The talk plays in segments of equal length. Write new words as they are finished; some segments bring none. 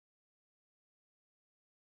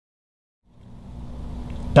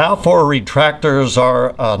Balfour retractors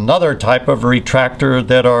are another type of retractor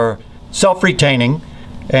that are self-retaining,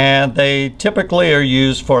 and they typically are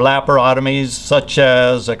used for laparotomies such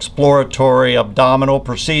as exploratory abdominal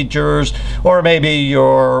procedures, or maybe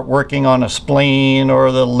you're working on a spleen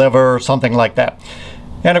or the liver or something like that.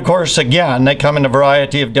 And of course, again, they come in a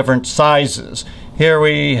variety of different sizes. Here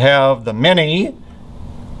we have the mini,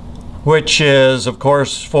 which is of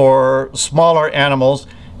course for smaller animals,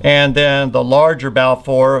 and then the larger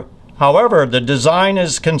Balfour. However, the design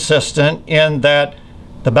is consistent in that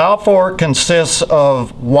the Balfour consists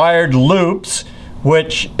of wired loops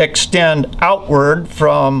which extend outward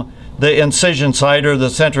from the incision site or the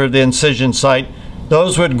center of the incision site.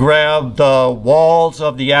 Those would grab the walls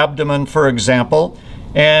of the abdomen, for example,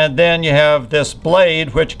 and then you have this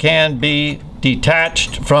blade which can be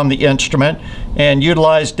detached from the instrument and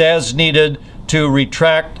utilized as needed to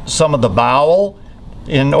retract some of the bowel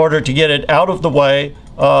in order to get it out of the way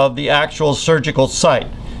of the actual surgical site.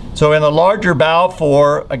 So in the larger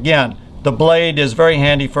Balfour, again, the blade is very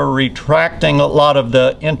handy for retracting a lot of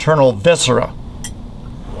the internal viscera.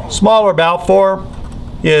 Smaller Balfour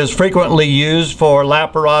is frequently used for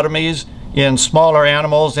laparotomies in smaller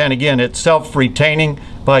animals, and again, it's self-retaining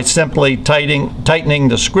by simply tightening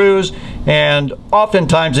the screws. And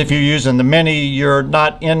oftentimes if you're using the mini, you're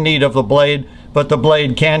not in need of the blade, but the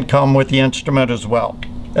blade can come with the instrument as well.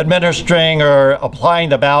 Administering or applying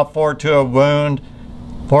the Balfour to a wound,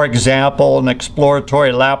 for example, an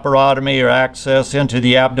exploratory laparotomy or access into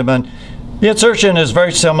the abdomen, the insertion is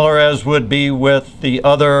very similar as would be with the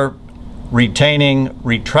other retaining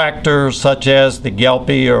retractors such as the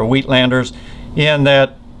Gelpi or Wheatlanders, in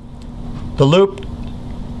that the loop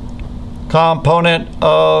component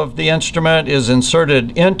of the instrument is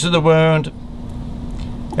inserted into the wound,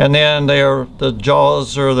 and then the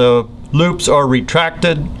jaws or the loops are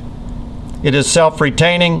retracted. It is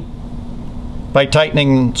self-retaining by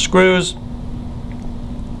tightening screws.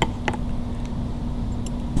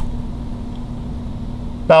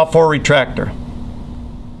 Balfour retractor.